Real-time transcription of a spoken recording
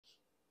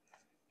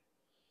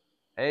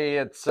Hey,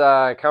 it's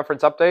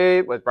conference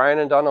update with Brian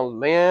and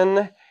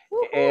Donalyn,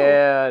 Woohoo.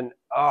 and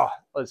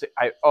let's see.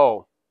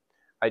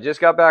 I just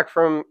got back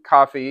from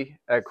coffee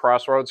at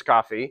Crossroads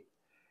Coffee,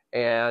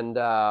 and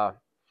uh,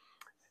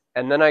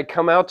 and then I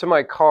come out to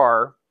my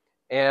car,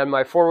 and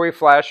my four-way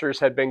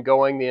flashers had been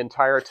going the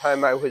entire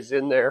time I was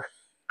in there.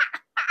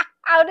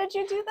 How did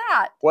you do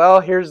that? Well,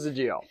 here's the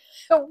deal.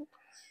 Oh,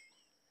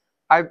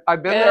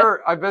 I've been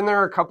there. I've been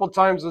there a couple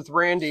times with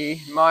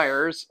Randy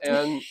Myers,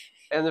 and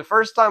the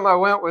first time I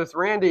went with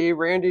Randy,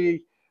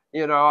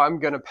 I'm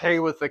gonna pay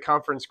with the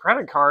conference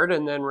credit card,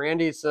 and then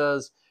Randy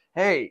says,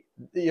 "Hey,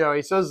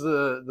 he says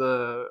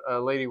the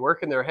lady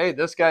working there, hey,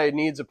 this guy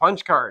needs a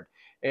punch card,"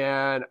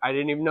 and I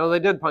didn't even know they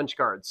did punch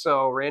cards.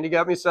 So Randy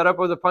got me set up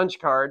with a punch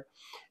card,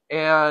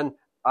 and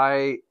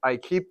I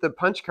keep the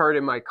punch card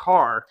in my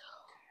car.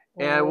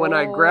 And when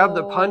I grabbed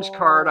the punch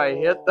card, I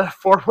hit the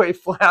four-way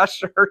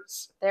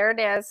flashers. There it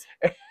is.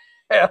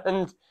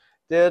 And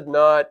did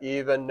not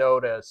even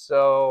notice.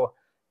 So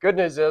good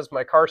news is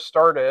my car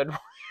started,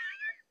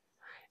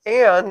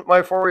 and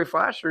my four-way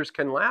flashers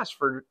can last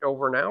for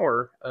over an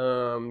hour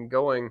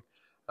going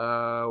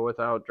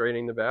without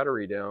draining the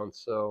battery down.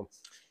 So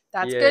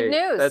That's yay. good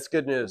news. That's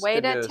good news. Way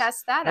good to news.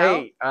 test that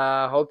out. Hey,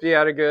 hope you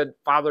had a good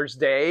Father's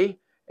Day.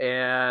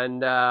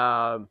 And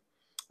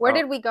where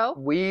did we go?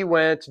 We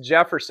went to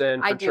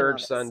Jefferson for church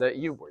notice. Sunday.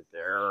 You were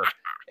there.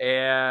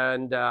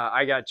 And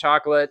I got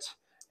chocolate.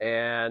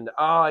 And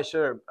I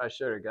should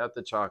have got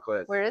the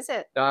chocolate. Where is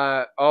it?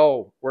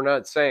 We're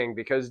not saying,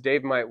 because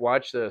Dave might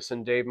watch this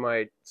and Dave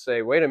might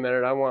say, "Wait a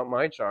minute, I want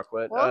my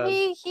chocolate." Well,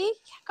 he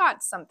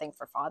got something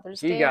for Father's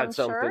Day. He got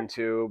something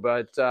too.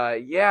 But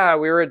yeah,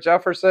 we were at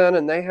Jefferson,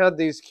 and they had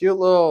these cute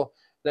little.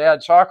 They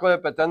had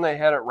chocolate, but then they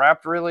had it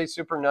wrapped really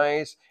super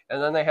nice,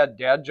 and then they had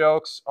dad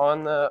jokes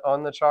on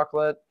the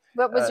chocolate.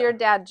 What was your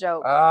dad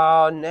joke?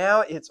 Oh, now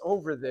it's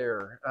over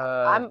there.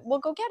 We'll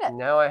go get it.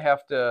 Now I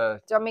have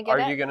to. Do you want me to get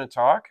it? Are you going to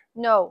talk?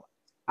 No,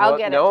 I'll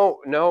get it.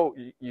 No,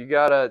 you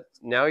gotta.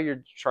 Now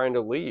you're trying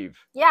to leave.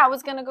 Yeah, I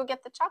was gonna go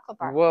get the chocolate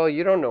bar. Well,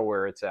 you don't know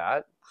where it's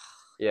at.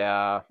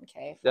 Yeah.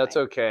 Okay. That's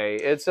fine. okay.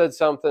 It said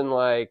something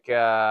like,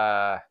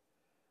 That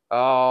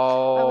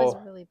was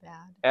really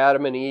bad.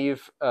 Adam and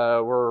Eve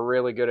were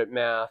really good at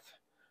math,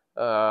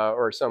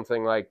 or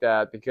something like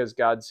that, because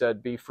God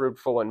said, "Be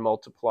fruitful and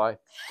multiply."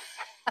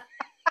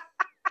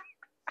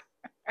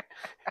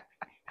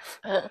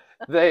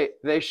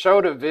 They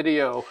showed a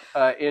video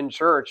in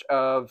church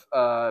of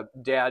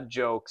dad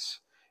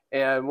jokes,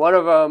 and one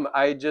of them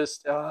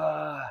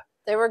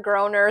they were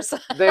groaners.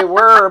 They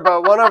were,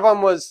 but one of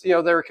them was, they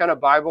were kind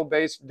of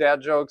Bible-based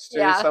dad jokes too.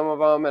 Yeah. Some of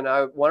them,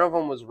 and one of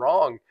them was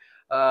wrong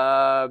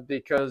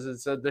because it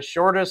said the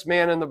shortest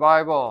man in the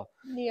Bible,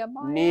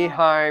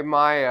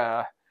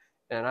 Nehemiah,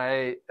 and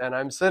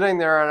I'm sitting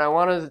there and I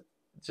want to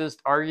just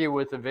argue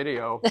with the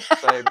video.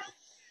 Say,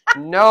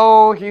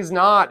 no, he's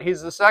not.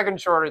 He's the second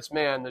shortest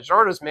man. The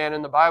shortest man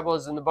in the Bible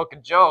is in the book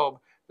of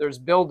Job. There's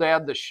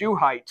Bildad the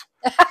Shuhite.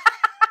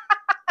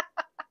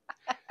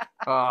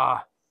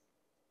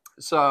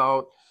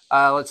 So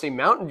let's see,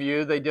 Mountain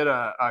View, they did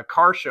a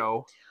car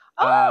show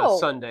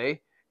Sunday.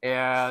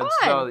 And fun.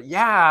 So,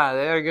 yeah,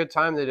 they had a good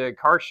time. They did a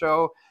car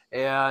show.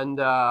 And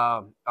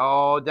down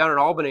in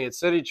Albany at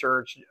City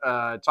Church,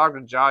 talked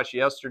to Josh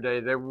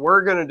yesterday. They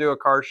were going to do a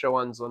car show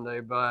on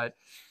Sunday, but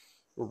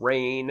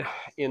rain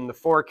in the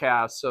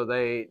forecast, so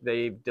they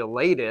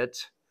delayed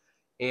it,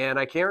 and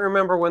I can't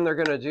remember when they're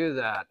going to do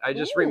that. I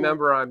just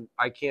remember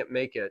I can't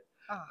make it.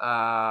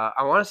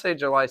 I want to say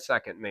July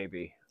 2nd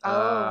maybe.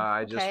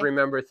 I just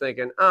remember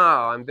thinking,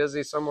 I'm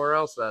busy somewhere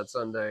else that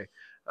Sunday,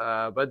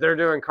 but they're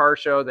doing car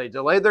show. They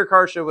delayed their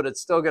car show, but it's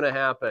still going to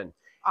happen.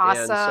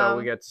 Awesome. And so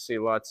we get to see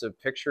lots of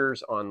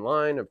pictures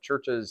online of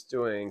churches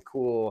doing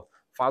cool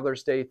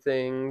Father's Day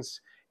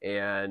things,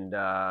 and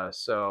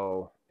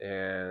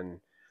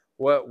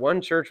what one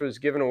church was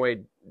giving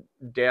away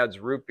Dad's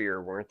root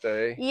beer, weren't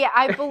they? Yeah,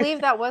 I believe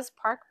that was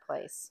Park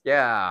Place.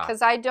 Yeah.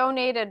 Because I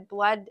donated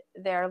blood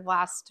there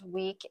last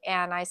week,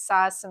 and I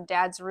saw some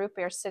Dad's root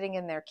beer sitting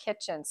in their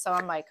kitchen. So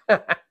I'm like,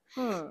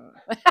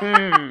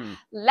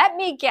 let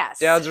me guess.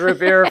 Dad's root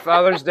beer,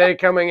 Father's Day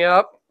coming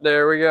up.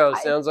 There we go.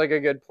 Sounds like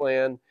a good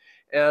plan.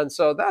 And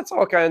so that's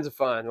all kinds of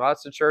fun.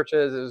 Lots of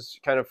churches. It was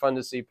kind of fun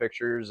to see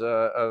pictures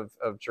of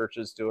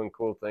churches doing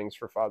cool things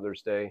for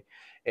Father's Day.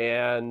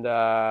 And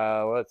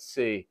let's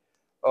see.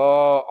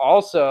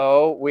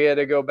 Also, we had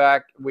to go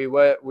back. We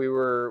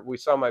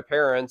saw my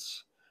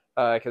parents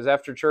because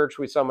after church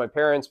we saw my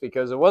parents,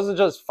 because it wasn't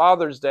just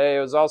Father's Day. It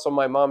was also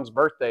my mom's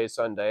birthday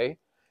Sunday.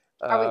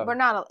 We're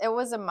not. It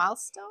was a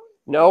milestone.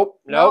 Nope.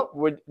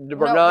 We're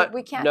not.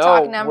 We can't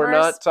talk numbers. We're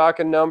not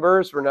talking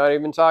numbers. We're not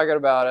even talking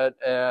about it.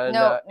 And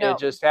it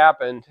just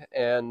happened.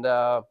 And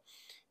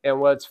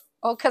what's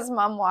because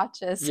Mom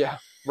watches. Yeah,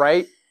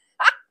 right.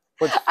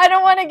 I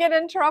don't want to get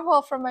in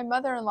trouble from my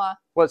mother-in-law.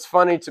 What's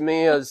funny to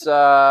me is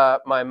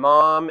my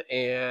mom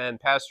and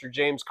Pastor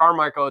James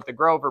Carmichael at the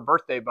Grove are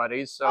birthday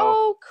buddies.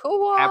 So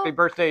cool! Happy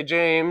birthday,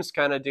 James!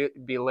 Kind of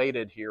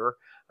belated here.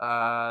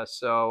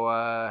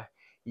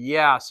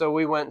 Yeah, so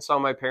we went and saw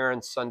my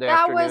parents Sunday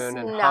That was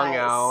afternoon and hung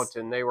out, nice.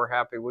 and they were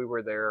happy we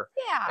were there.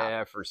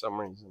 Yeah. For some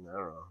reason, I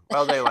don't know.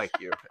 Well, they like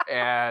you. They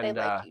And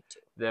like you too.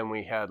 then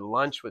we had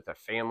lunch with the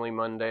family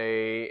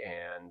Monday,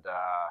 and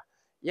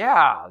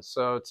yeah,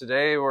 so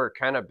today we're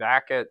kind of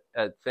back at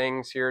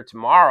things here.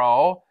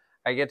 Tomorrow,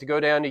 I get to go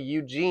down to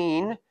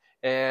Eugene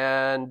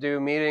and do a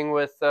meeting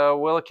with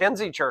Willa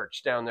Kenzie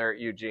Church down there at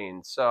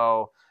Eugene.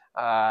 So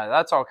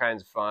that's all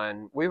kinds of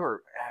fun. We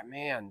were,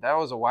 man, that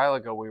was a while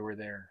ago we were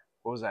there.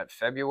 What was that,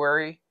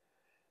 February?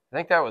 I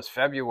think that was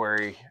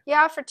February.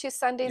 Yeah, for 2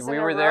 Sundays We in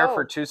a were row. there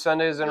for 2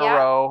 Sundays in a Yep,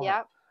 row.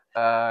 yep.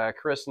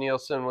 Chris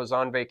Nielsen was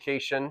on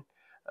vacation.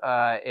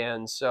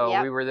 And so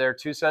Yep. we were there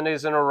 2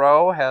 Sundays in a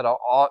row, had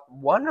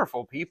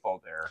wonderful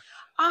people there.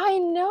 I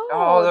know.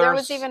 Oh, there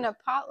was even a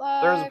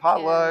potluck. There was a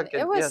potluck.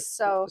 It was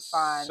so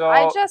fun. So,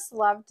 I just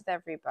loved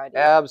everybody.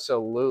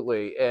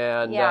 Absolutely.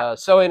 And Yeah.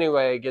 so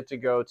anyway, I get to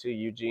go to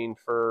Eugene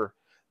for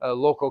a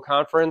local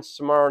conference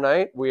tomorrow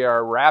night. We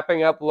are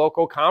wrapping up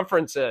local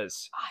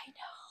conferences. I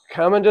know.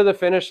 Coming to the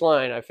finish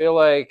line. I feel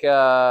like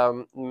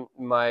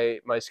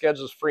my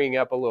schedule's freeing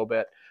up a little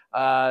bit.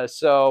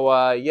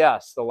 So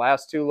yes, the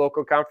last 2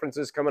 local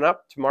conferences coming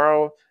up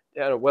tomorrow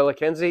at Willa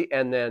Kenzie,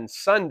 and then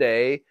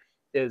Sunday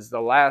is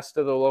the last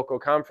of the local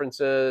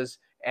conferences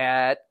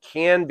at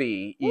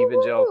Canby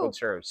Evangelical Woo-hoo.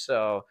 Church.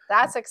 So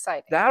that's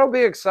exciting. That'll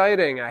be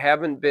exciting. I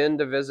haven't been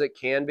to visit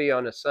Canby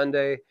on a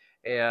Sunday,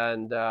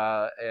 and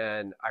I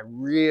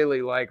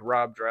really like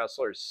Rob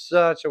Dressler.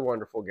 Such a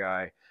wonderful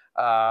guy,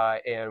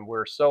 and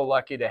we're so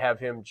lucky to have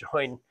him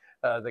join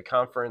the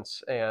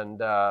conference. And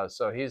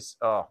so he's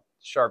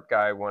sharp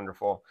guy,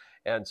 wonderful.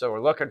 And so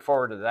we're looking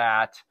forward to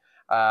that.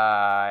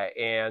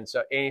 And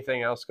so,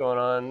 anything else going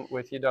on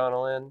with you,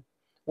 Donalyn?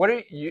 What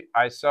are you?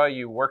 I saw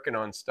you working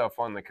on stuff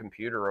on the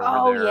computer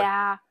over there. Oh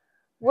yeah,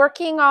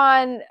 working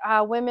on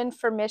Women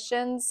for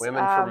Missions.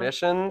 Women for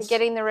Missions.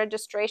 Getting the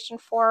registration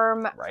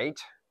form right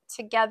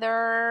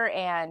together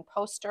and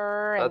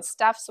poster and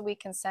stuff so we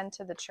can send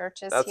to the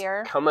churches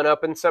here. Coming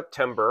up in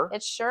September.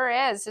 It sure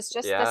is. It's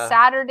just the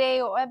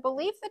Saturday, I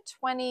believe the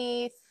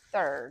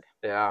 23rd.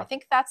 Yeah. I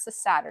think that's the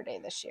Saturday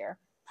this year.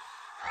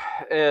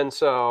 And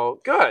so,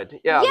 good.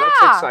 Yeah,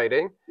 that's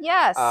exciting.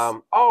 Yes.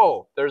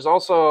 There's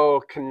also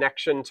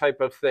connection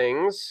type of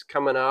things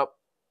coming up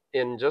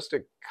in just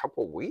a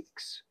couple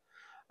weeks.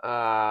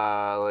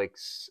 Camp.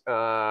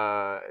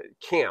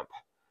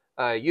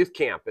 Youth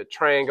camp at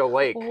Triangle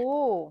Lake.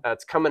 Ooh.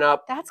 That's coming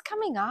up. That's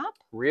coming up?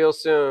 Real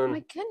soon. Oh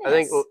my goodness. I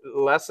think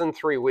less than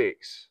 3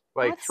 weeks.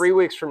 3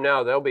 weeks from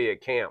now, they'll be at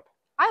camp.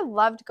 I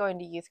loved going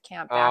to youth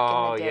camp back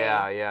in the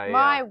day. Yeah.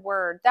 My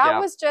word. That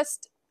was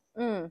just...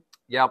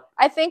 Yep.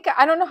 I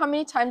don't know how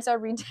many times I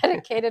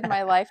rededicated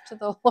my life to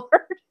the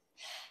Lord.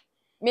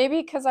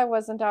 Maybe because I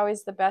wasn't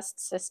always the best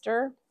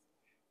sister.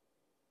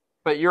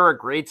 But you're a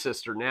great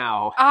sister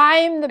now.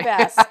 I'm the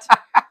best.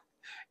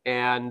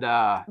 And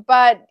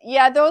but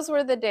yeah, those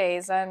were the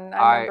days, and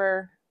I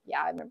remember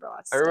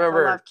lots of stuff. I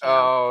remember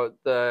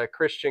the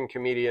Christian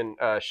comedian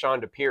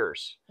Shonda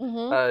Pierce.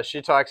 Mm-hmm.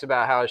 She talks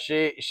about how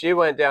she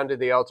went down to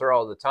the altar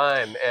all the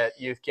time at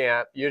youth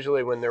camp,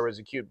 usually when there was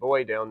a cute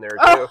boy down there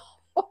too.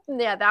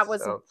 Yeah, that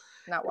was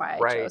not why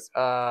I chose.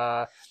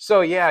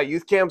 So yeah,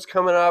 youth camp's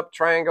coming up.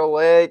 Triangle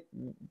Lake,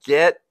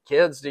 get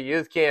kids to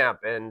youth camp,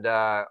 and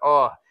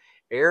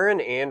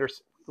Aaron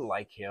Anderson,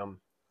 like him.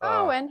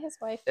 And his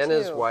wife too. And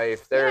his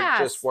wife, they're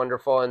just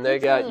wonderful, and they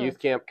got youth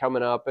camp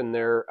coming up, and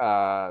they're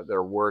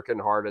working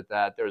hard at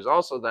that. There's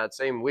also that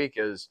same week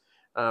as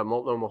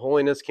Multnomah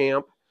Holiness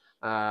Camp.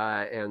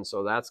 And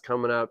so that's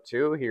coming up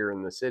too here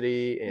in the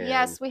city. And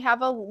yes, we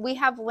have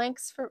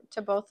links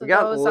to both of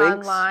those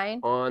online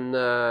on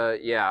the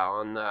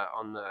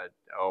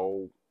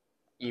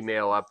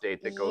email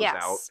update that goes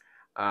out.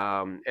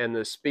 And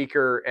the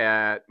speaker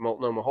at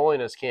Multnomah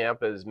Holiness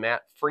Camp is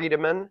Matt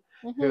Friedemann,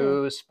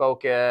 who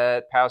spoke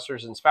at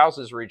Pastors and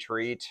Spouses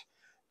Retreat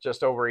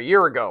just over a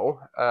year ago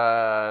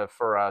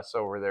for us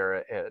over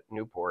there at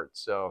Newport.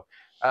 So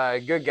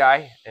good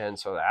guy. And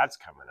so that's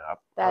coming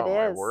up. That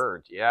is. My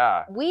word.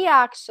 Yeah. We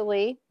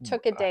actually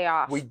took a day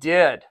off. We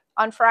did.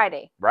 On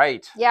Friday.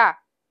 Right. Yeah,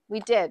 we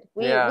did.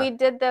 We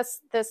did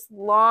this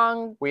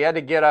long. We had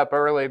to get up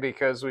early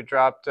because we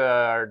dropped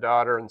our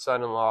daughter and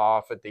son-in-law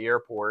off at the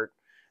airport.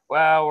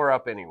 Well, we're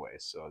up anyway.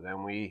 So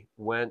then we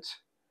went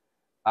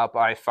up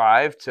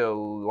I-5 to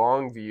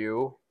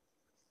Longview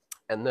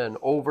and then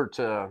over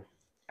to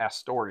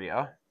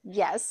Astoria.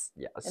 Yes.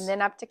 And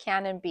then up to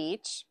Cannon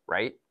Beach.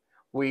 Right.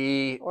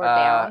 We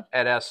down.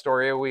 At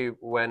Astoria, we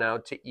went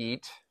out to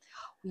eat.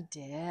 We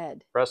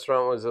did.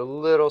 Restaurant was a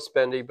little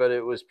spendy, but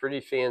it was pretty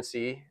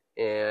fancy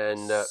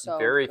and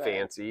very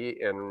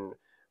fancy, and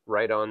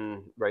right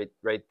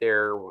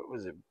there. What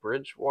was it,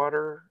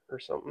 Bridgewater or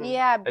something?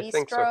 Yeah, Bistro. I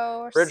think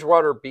so.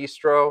 Bridgewater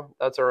Bistro.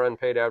 That's our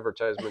unpaid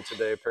advertisement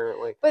today,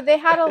 apparently. But they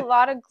had a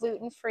lot of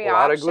gluten-free options.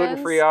 A lot of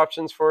gluten-free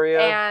options for you.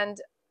 And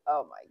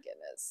Oh my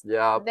goodness.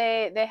 Yeah.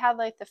 They had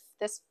like the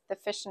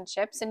fish and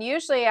chips, and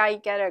usually I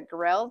get it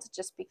grilled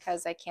just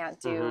because I can't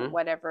do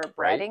whatever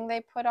Right. breading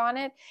they put on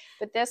it.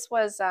 But this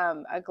was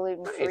a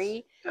gluten Nice.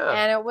 free, Yeah.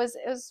 and it was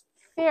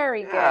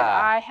very good.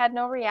 Yeah. I had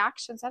no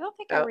reactions. I don't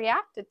think I Yeah.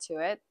 reacted to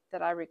it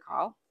that I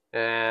recall.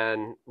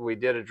 And we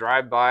did a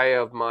drive-by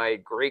of my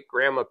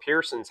great-grandma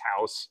Pearson's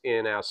house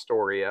in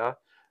Astoria.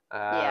 She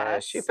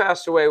Yes.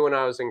 passed away when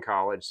I was in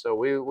college, so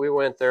we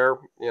went there,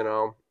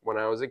 when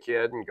I was a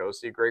kid, and go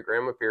see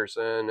great-grandma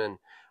Pearson. And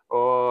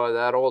oh,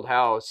 that old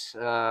house.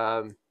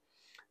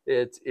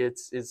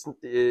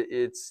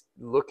 It's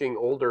looking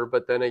older,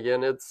 but then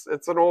again, it's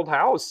an old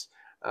house.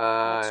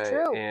 That's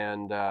true.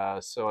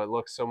 And so it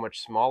looks so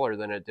much smaller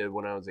than it did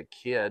when I was a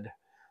kid.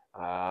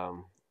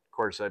 Of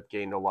course, I've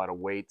gained a lot of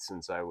weight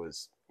since I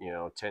was,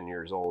 10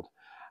 years old.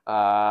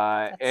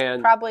 That's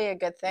And probably a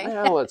good thing.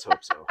 well, let's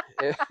hope so.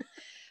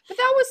 But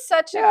that was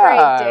such a great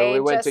Yeah, day we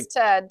went just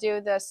to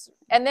do this.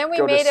 And then we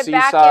go to made it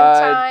back in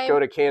Seaside, time. go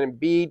to Cannon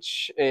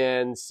Beach,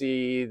 and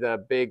see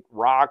the big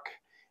rock.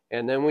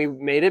 And then we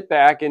made it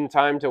back in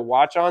time to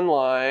watch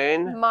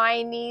online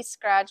My niece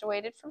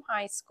graduated from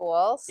high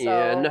school, so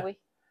in we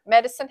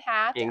Medicine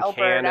Hat, in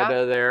Alberta.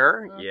 Canada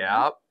there. Mhm.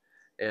 Yep.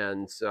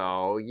 And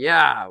so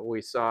yeah,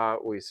 we saw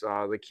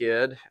the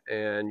kid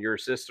and your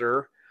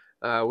sister.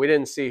 We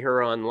didn't see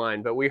her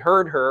online, but we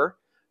heard her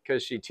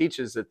because she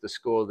teaches at the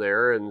school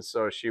there, and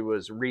so she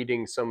was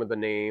reading some of the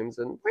names.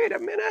 And wait a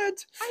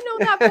minute, I know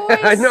that voice.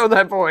 I know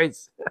that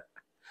voice.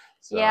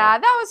 So, Yeah,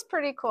 that was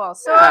pretty cool.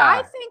 So yeah,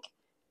 I think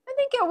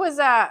it was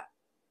a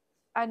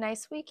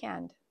nice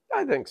weekend.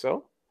 I think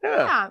so.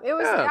 Yeah, Yeah, it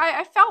was. yeah,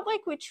 I felt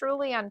like we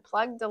truly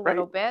unplugged a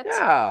little right. bit.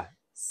 Yeah,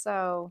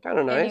 So, kind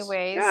of nice.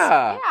 anyways,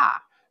 Yeah. yeah.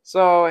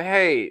 So,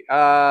 hey,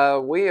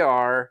 we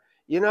are,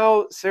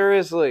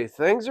 seriously,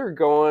 things are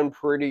going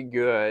pretty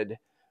good.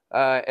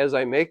 As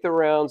I make the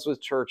rounds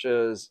with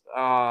churches,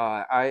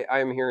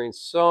 I'm hearing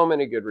so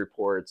many good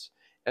reports.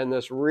 And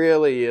this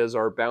really is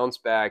our bounce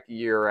back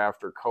year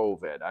after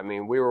COVID. I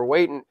mean, we were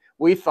waiting.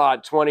 We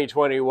thought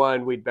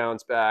 2021 we'd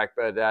bounce back,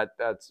 but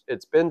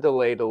it's been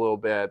delayed a little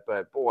bit.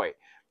 But boy,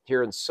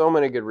 hearing so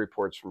many good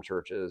reports from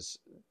churches,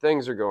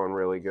 things are going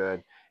really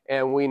good,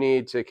 and we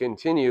need to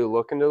continue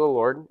looking to the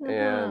Lord.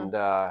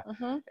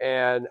 Mm-hmm.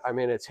 And I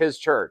mean, it's His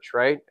church,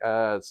 right?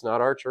 It's not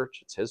our church;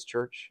 it's His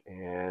church,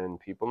 and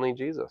people need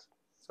Jesus.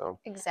 So,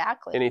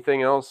 Exactly.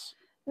 anything else?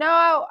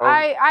 No, Oh,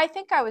 I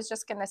think I was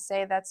just going to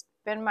say that's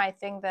been my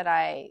thing that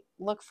I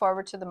look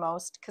forward to the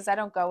most because I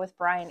don't go with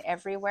Brian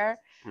everywhere.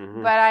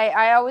 mm-hmm. But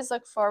I always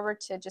look forward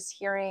to just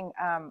hearing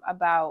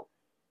about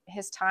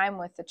his time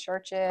with the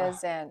churches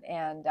So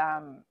and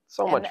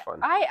much fun,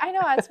 I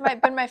know it's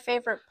been my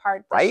favorite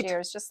part this right? year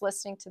is just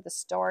listening to the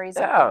stories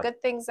of the Yeah. good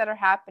things that are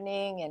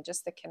happening and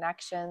just the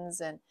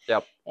connections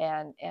Yep.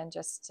 and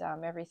just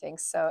everything.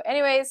 So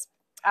anyways,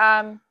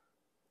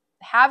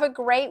 have a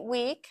great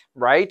week.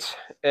 Right.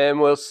 And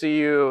we'll see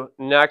you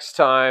next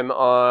time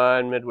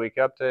on Midweek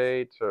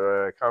Update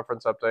or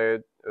Conference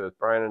Update with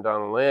Brian and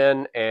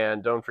Donalyn.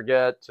 And don't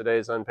forget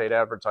today's unpaid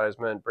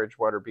advertisement,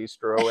 Bridgewater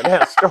Bistro in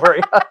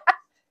Astoria.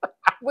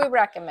 We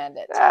recommend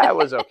it. That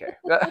was okay.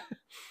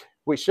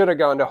 We should have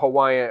gone to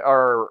Hawaii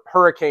or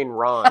Hurricane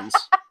Ron's.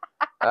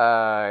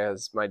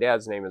 As my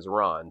dad's name is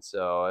Ron.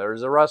 So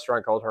there's a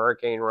restaurant called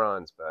Hurricane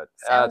Ron's. But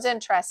Sounds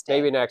interesting.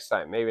 Maybe next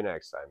time.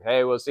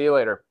 Hey, we'll see you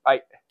later.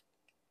 Bye.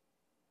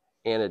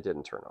 And it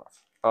didn't turn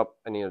off. Oh,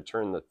 I need to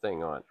turn the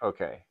thing on.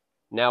 Okay,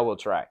 now we'll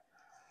try.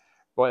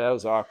 Boy, that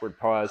was an awkward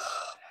pause.